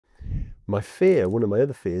My fear, one of my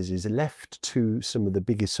other fears, is left to some of the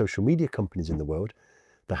biggest social media companies in the world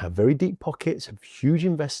that have very deep pockets, have huge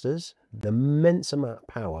investors, an immense amount of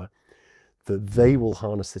power, that they will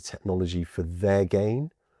harness the technology for their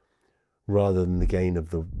gain rather than the gain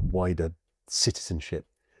of the wider citizenship,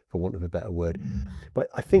 for want of a better word. But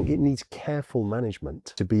I think it needs careful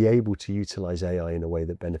management to be able to utilize AI in a way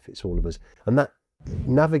that benefits all of us. And that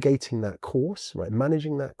navigating that course, right,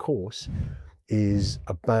 managing that course is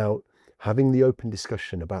about having the open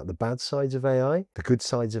discussion about the bad sides of AI, the good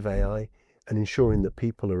sides of AI, and ensuring that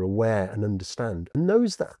people are aware and understand. And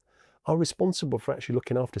those that are responsible for actually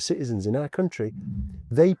looking after citizens in our country,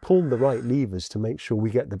 they pull the right levers to make sure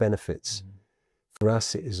we get the benefits for our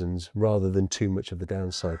citizens rather than too much of the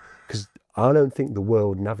downside. Because I don't think the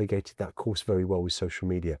world navigated that course very well with social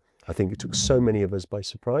media. I think it took so many of us by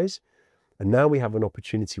surprise. And now we have an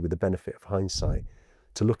opportunity with the benefit of hindsight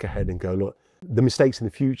to look ahead and go, look, the mistakes in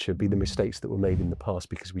the future be the mistakes that were made in the past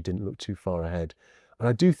because we didn't look too far ahead. And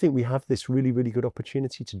I do think we have this really, really good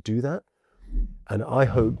opportunity to do that. And I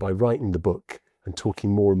hope by writing the book and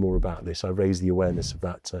talking more and more about this, I raise the awareness of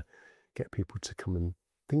that to get people to come and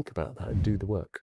think about that and do the work.